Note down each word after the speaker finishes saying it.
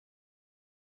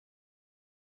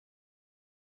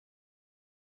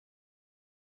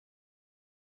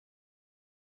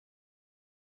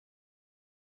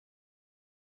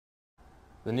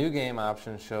The New Game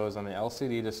option shows on the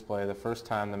LCD display the first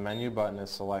time the menu button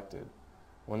is selected.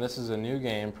 When this is a new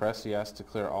game, press Yes to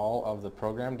clear all of the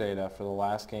program data for the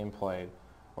last game played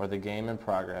or the game in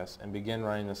progress and begin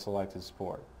running the selected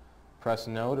sport. Press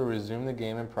No to resume the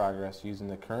game in progress using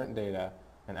the current data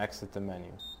and exit the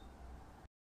menu.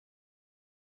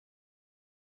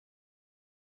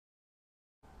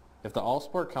 If the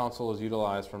All-Sport console is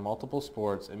utilized for multiple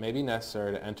sports, it may be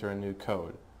necessary to enter a new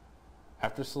code.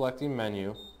 After selecting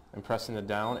Menu and pressing the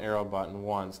down arrow button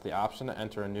once, the option to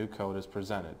enter a new code is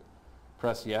presented.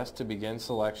 Press Yes to begin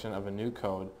selection of a new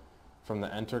code from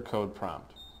the Enter Code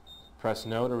prompt. Press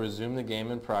No to resume the game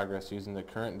in progress using the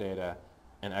current data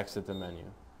and exit the menu.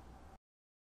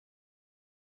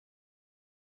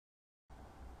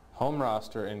 Home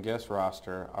roster and guest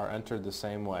roster are entered the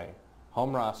same way.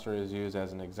 Home roster is used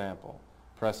as an example.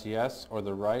 Press Yes or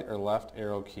the right or left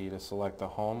arrow key to select the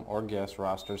home or guest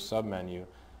roster submenu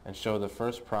and show the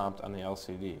first prompt on the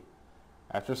LCD.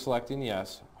 After selecting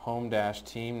Yes,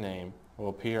 Home-Team Name will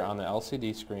appear on the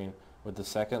LCD screen with the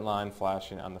second line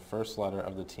flashing on the first letter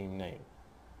of the team name.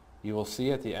 You will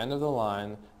see at the end of the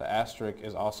line the asterisk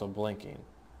is also blinking.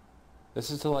 This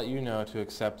is to let you know to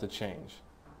accept the change.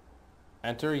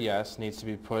 Enter Yes needs to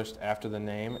be pushed after the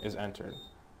name is entered.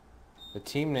 The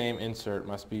team name insert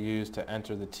must be used to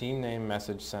enter the team name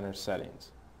message center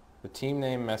settings. The team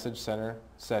name message center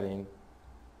setting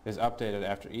is updated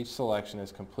after each selection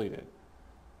is completed.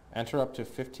 Enter up to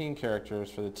 15 characters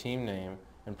for the team name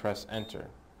and press Enter.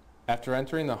 After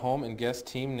entering the home and guest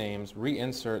team names,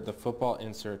 reinsert the football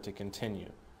insert to continue.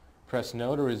 Press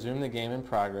No to resume the game in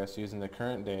progress using the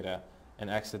current data and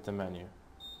exit the menu.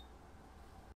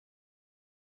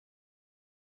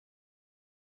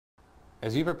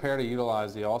 As you prepare to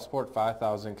utilize the All-Sport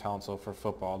 5000 console for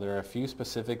football, there are a few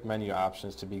specific menu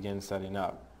options to begin setting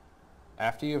up.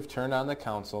 After you have turned on the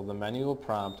console, the menu will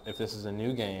prompt if this is a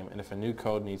new game and if a new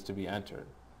code needs to be entered.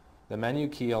 The menu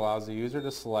key allows the user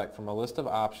to select from a list of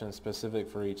options specific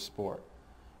for each sport.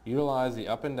 Utilize the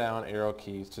up and down arrow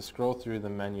keys to scroll through the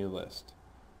menu list.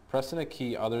 Pressing a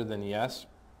key other than Yes,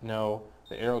 No,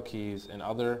 the arrow keys, and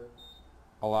other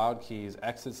allowed keys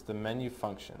exits the menu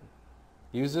function.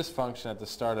 Use this function at the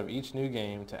start of each new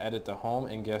game to edit the home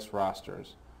and guest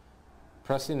rosters.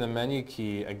 Pressing the menu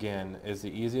key again is the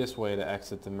easiest way to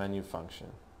exit the menu function.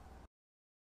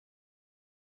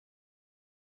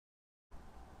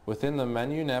 Within the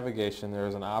menu navigation, there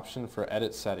is an option for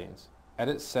Edit Settings.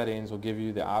 Edit Settings will give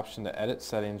you the option to edit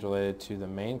settings related to the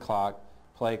main clock,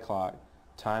 play clock,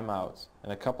 timeouts,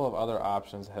 and a couple of other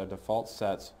options that have default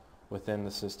sets within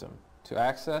the system. To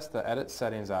access the Edit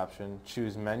Settings option,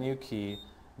 choose Menu key,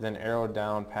 then arrow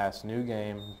down past New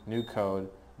Game, New Code,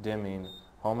 Dimming,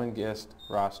 Home and Guest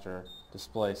Roster,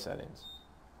 Display Settings.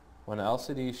 When the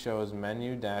LCD shows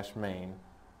Menu-Main,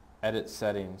 Edit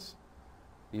Settings,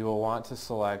 you will want to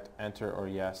select Enter or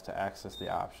Yes to access the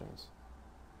options.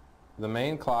 The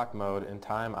main clock mode and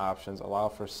time options allow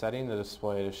for setting the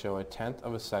display to show 1/10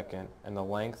 of a second and the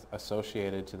length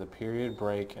associated to the period,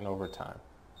 break, and overtime.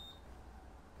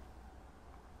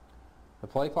 The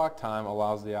play clock time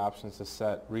allows the options to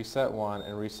set Reset 1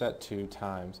 and Reset 2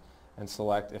 times and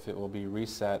select if it will be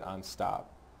reset on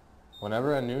stop.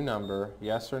 Whenever a new number,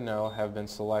 Yes or No, have been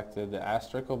selected, the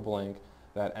asterisk will blink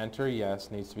that Enter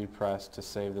Yes needs to be pressed to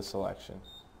save the selection.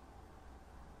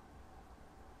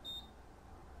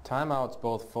 Timeouts,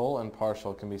 both full and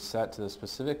partial, can be set to the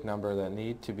specific number that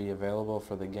need to be available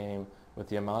for the game with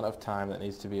the amount of time that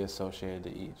needs to be associated to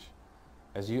each.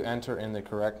 As you enter in the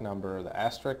correct number, the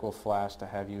asterisk will flash to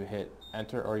have you hit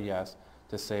Enter or Yes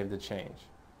to save the change.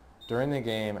 During the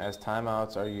game, as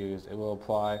timeouts are used, it will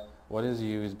apply what is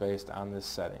used based on this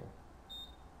setting.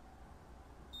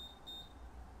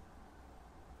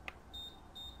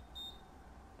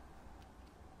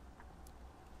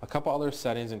 A couple other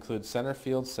settings include center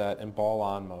field set and ball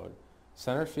on mode.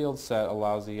 Center field set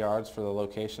allows the yards for the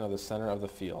location of the center of the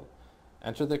field.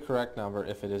 Enter the correct number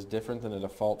if it is different than the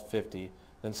default 50,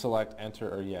 then select Enter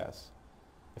or Yes.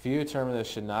 If you determine this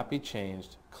should not be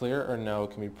changed, Clear or No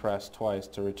can be pressed twice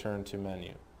to return to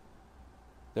menu.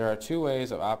 There are two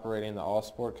ways of operating the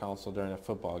All-Sport console during a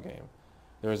football game.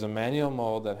 There is a manual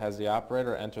mode that has the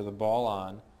operator enter the ball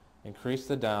on, increase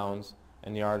the downs,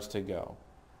 and yards to go.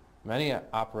 Many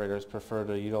operators prefer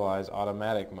to utilize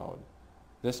automatic mode.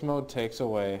 This mode takes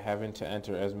away having to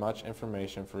enter as much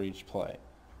information for each play.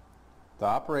 The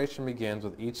operation begins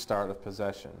with each start of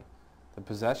possession. The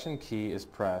possession key is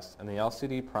pressed and the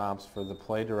LCD prompts for the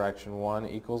play direction 1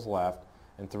 equals left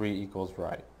and 3 equals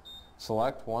right.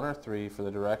 Select 1 or 3 for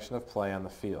the direction of play on the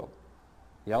field.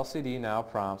 The LCD now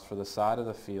prompts for the side of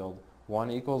the field 1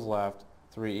 equals left,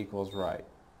 3 equals right.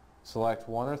 Select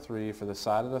 1 or 3 for the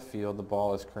side of the field the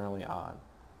ball is currently on.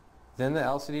 Then the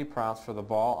LCD prompts for the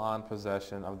ball on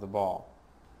possession of the ball.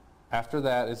 After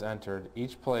that is entered,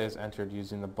 each play is entered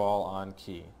using the ball on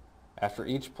key. After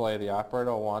each play, the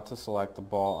operator will want to select the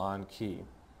ball on key.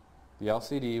 The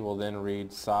LCD will then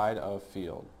read side of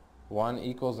field. 1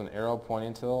 equals an arrow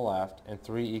pointing to the left and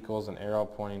 3 equals an arrow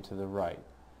pointing to the right.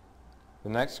 The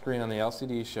next screen on the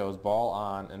LCD shows ball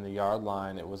on and the yard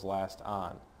line it was last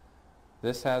on.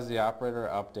 This has the operator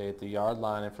update the yard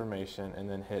line information and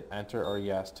then hit enter or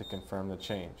yes to confirm the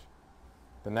change.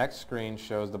 The next screen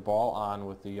shows the ball on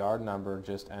with the yard number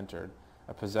just entered,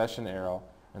 a possession arrow,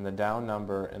 and the down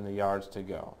number and the yards to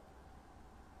go.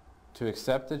 To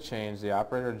accept the change, the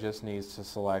operator just needs to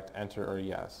select enter or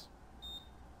yes.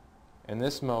 In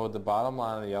this mode, the bottom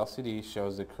line of the LCD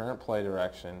shows the current play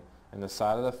direction and the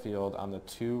side of the field on the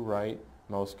 2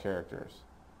 rightmost characters.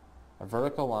 A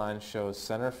vertical line shows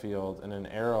center field and an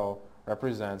arrow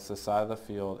represents the side of the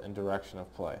field and direction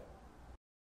of play.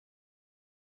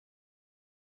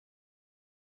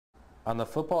 On the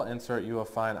football insert, you will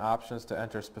find options to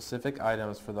enter specific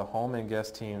items for the home and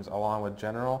guest teams along with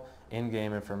general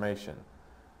in-game information.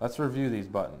 Let's review these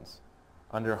buttons.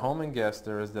 Under home and guest,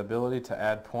 there is the ability to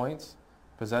add points,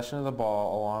 possession of the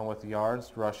ball along with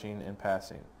yards, rushing, and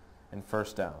passing, and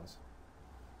first downs.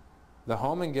 The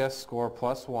home and guest score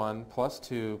 +1,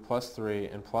 +2,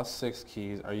 +3, and +6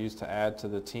 keys are used to add to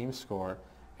the team score,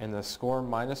 and the score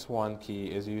 -1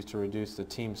 key is used to reduce the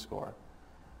team score.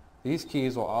 These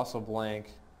keys will also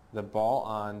blank the ball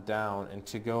on, down, and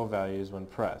to-go values when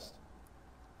pressed.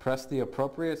 Press the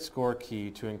appropriate score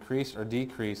key to increase or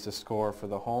decrease the score for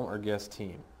the home or guest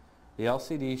team. The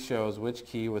LCD shows which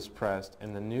key was pressed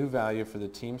and the new value for the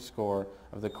team score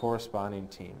of the corresponding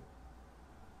team.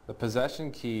 The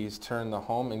possession keys turn the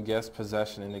home and guest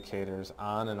possession indicators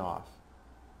on and off.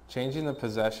 Changing the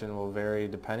possession will vary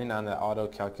depending on the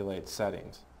auto-calculate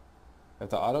settings. If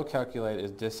the auto-calculate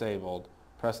is disabled,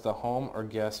 press the home or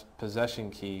guest possession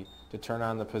key to turn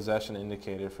on the possession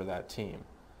indicator for that team.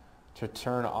 To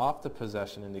turn off the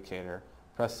possession indicator,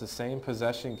 press the same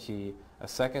possession key a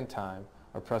second time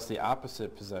or press the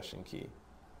opposite possession key.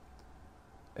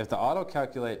 If the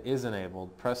auto-calculate is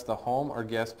enabled, press the home or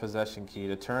guest possession key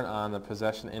to turn on the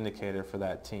possession indicator for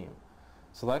that team.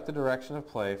 Select the direction of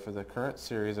play for the current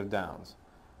series of downs.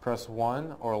 Press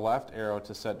 1 or left arrow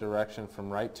to set direction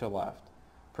from right to left.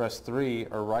 Press 3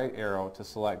 or right arrow to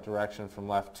select direction from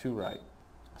left to right.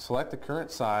 Select the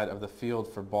current side of the field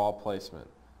for ball placement.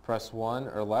 Press 1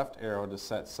 or left arrow to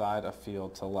set side of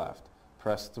field to left.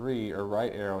 Press 3 or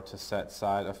right arrow to set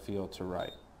side of field to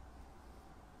right.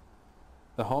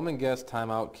 The home and guest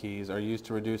timeout keys are used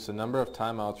to reduce the number of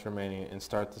timeouts remaining and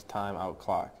start the timeout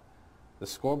clock. The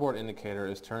scoreboard indicator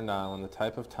is turned on when the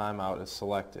type of timeout is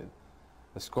selected.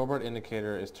 The scoreboard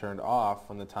indicator is turned off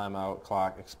when the timeout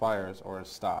clock expires or is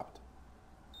stopped.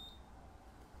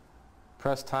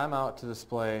 Press timeout to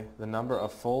display the number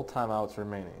of full timeouts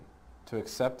remaining. To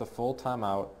accept the full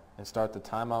timeout and start the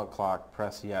timeout clock,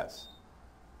 press yes.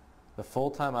 The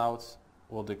full timeouts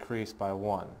will decrease by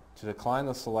 1. To decline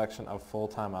the selection of full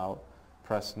timeout,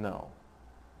 press no.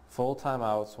 Full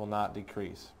timeouts will not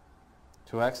decrease.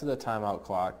 To exit the timeout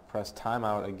clock, press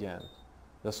timeout again.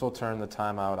 This will turn the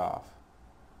timeout off.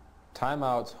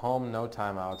 Timeouts, home no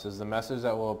timeouts is the message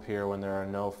that will appear when there are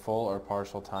no full or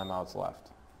partial timeouts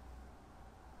left.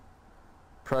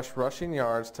 Press rushing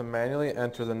yards to manually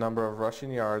enter the number of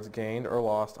rushing yards gained or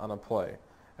lost on a play.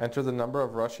 Enter the number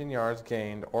of rushing yards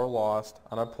gained or lost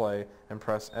on a play and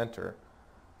press enter.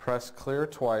 Press clear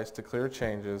twice to clear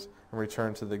changes and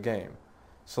return to the game.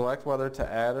 Select whether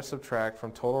to add or subtract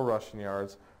from total rushing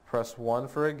yards. Press 1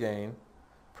 for a gain.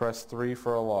 Press 3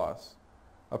 for a loss.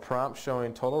 A prompt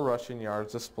showing total rushing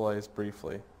yards displays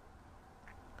briefly.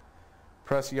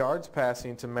 Press yards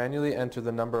passing to manually enter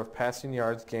the number of passing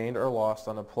yards gained or lost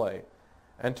on a play.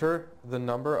 Enter the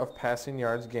number of passing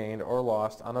yards gained or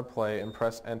lost on a play and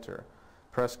press enter.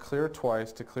 Press clear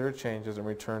twice to clear changes and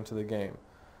return to the game.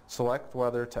 Select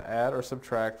whether to add or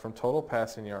subtract from total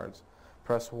passing yards.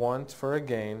 Press 1 for a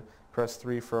gain, press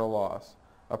 3 for a loss.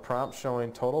 A prompt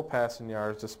showing total passing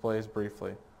yards displays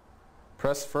briefly.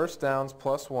 Press first downs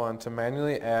 +1 to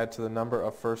manually add to the number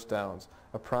of first downs.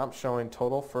 A prompt showing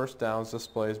total first downs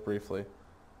displays briefly.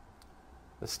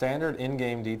 The standard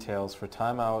in-game details for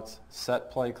timeouts,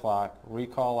 set play clock,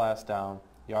 recall last down,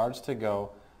 yards to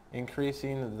go,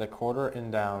 increasing the quarter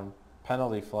and down,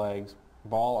 penalty flags,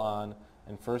 ball on,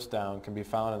 and first down can be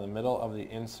found in the middle of the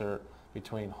insert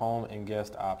between home and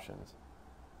guest options.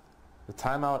 The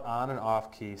timeout on and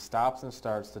off key stops and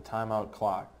starts the timeout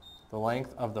clock. The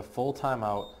length of the full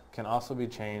timeout can also be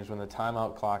changed when the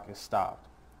timeout clock is stopped.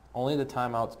 Only the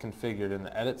timeouts configured in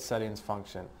the Edit Settings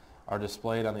function are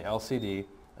displayed on the LCD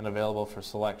and available for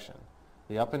selection.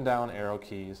 The up and down arrow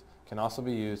keys can also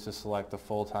be used to select the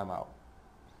full timeout.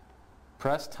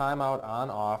 Press Timeout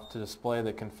On/Off to display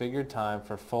the configured time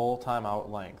for full timeout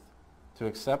length. To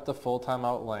accept the full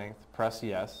timeout length, press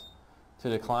Yes. To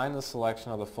decline the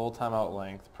selection of the full timeout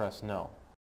length, press No.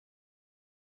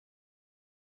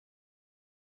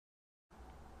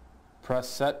 Press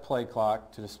Set Play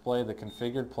Clock to display the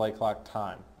configured play clock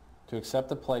time. To accept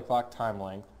the play clock time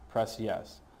length, press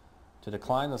Yes. To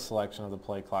decline the selection of the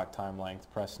play clock time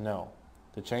length, press No.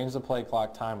 To change the play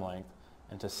clock time length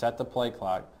and to set the play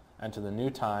clock, enter the new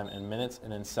time in minutes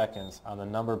and in seconds on the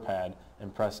number pad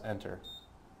and press Enter.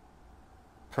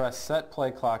 Press Set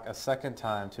Play Clock a second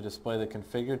time to display the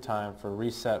configured time for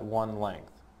Reset 1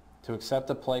 length. To accept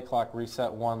the play clock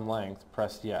Reset 1 length,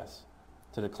 press Yes.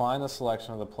 To decline the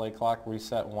selection of the play clock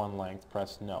Reset 1 length,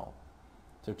 press No.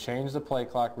 To change the play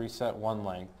clock Reset 1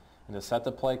 length and to set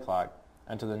the play clock,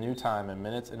 enter the new time in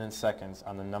minutes and in seconds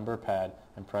on the number pad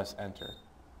and press Enter.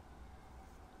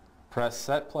 Press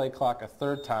Set Play Clock a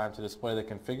third time to display the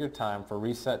configured time for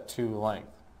Reset 2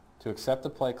 length. To accept the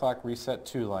play clock Reset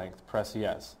 2 length, press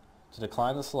Yes. To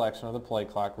decline the selection of the play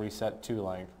clock Reset 2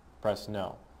 length, press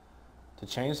No. To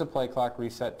change the play clock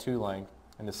Reset 2 length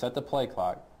and to set the play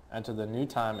clock, enter the new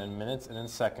time in minutes and in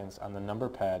seconds on the number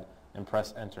pad and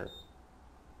press Enter.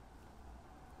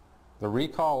 The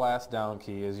Recall Last Down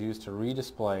key is used to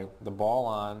redisplay the ball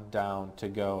on, down, to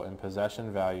go, and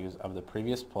possession values of the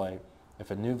previous play if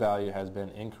a new value has been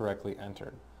incorrectly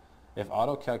entered. If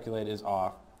Auto Calculate is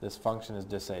off, this function is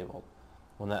disabled.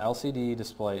 When the LCD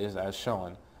display is as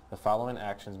shown, the following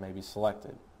actions may be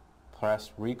selected.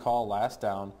 Press Recall Last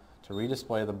Down to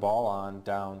redisplay the ball on,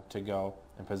 down, to go,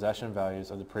 and possession values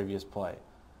of the previous play.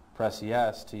 Press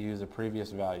Yes to use the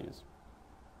previous values.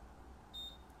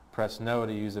 Press No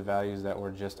to use the values that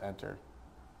were just entered.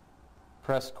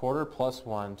 Press quarter plus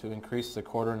 1 to increase the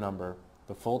quarter number.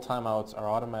 The full timeouts are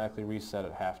automatically reset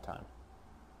at halftime.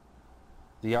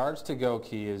 The yards to go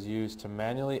key is used to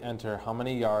manually enter how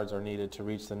many yards are needed to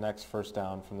reach the next first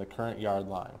down from the current yard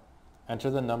line. Enter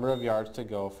the number of yards to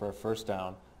go for a first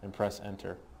down and press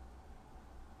Enter.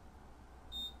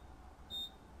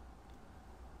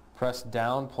 Press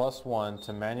down plus 1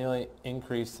 to manually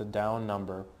increase the down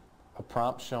number. A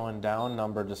prompt showing down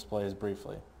number displays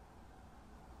briefly.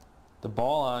 The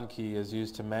ball on key is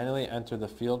used to manually enter the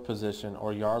field position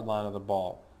or yard line of the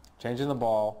ball. Changing the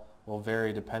ball will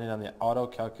vary depending on the Auto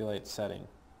Calculate setting.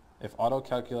 If Auto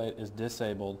Calculate is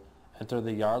disabled, enter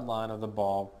the yard line of the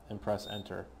ball and press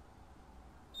Enter.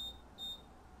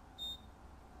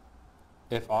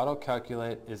 If Auto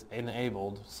Calculate is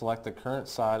enabled, select the current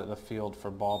side of the field for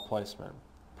ball placement.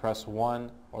 Press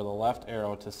 1 or the left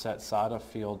arrow to set side of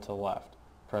field to left.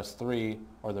 Press 3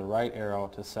 or the right arrow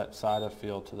to set side of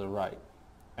field to the right.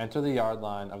 Enter the yard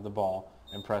line of the ball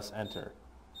and press Enter.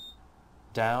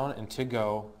 Down and to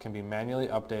go can be manually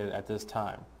updated at this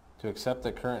time. To accept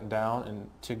the current down and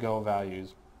to go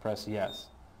values, press Yes.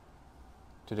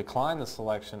 To decline the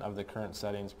selection of the current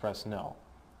settings, press No.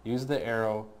 Use the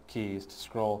arrow keys to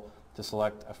scroll to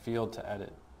select a field to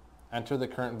edit. Enter the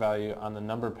current value on the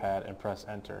number pad and press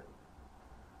Enter.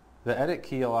 The Edit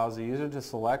key allows the user to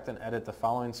select and edit the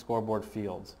following scoreboard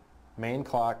fields: main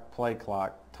clock, play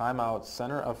clock, timeout,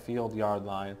 center of field yard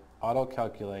line, Auto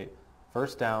Calculate,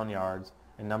 first down yards,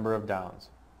 and number of downs.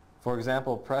 For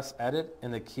example, press Edit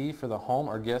and the key for the home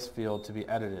or guest field to be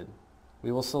edited.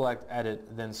 We will select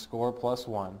Edit, then Score plus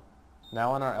 1.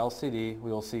 Now on our LCD,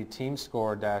 we will see Team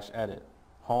Score -Edit,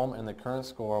 home and the current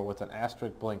score with an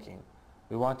asterisk blinking.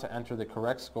 We want to enter the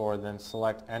correct score, then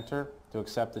select Enter to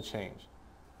accept the change.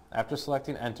 After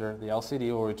selecting Enter, the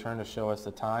LCD will return to show us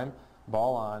the time,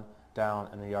 ball on, down,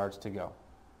 and the yards to go.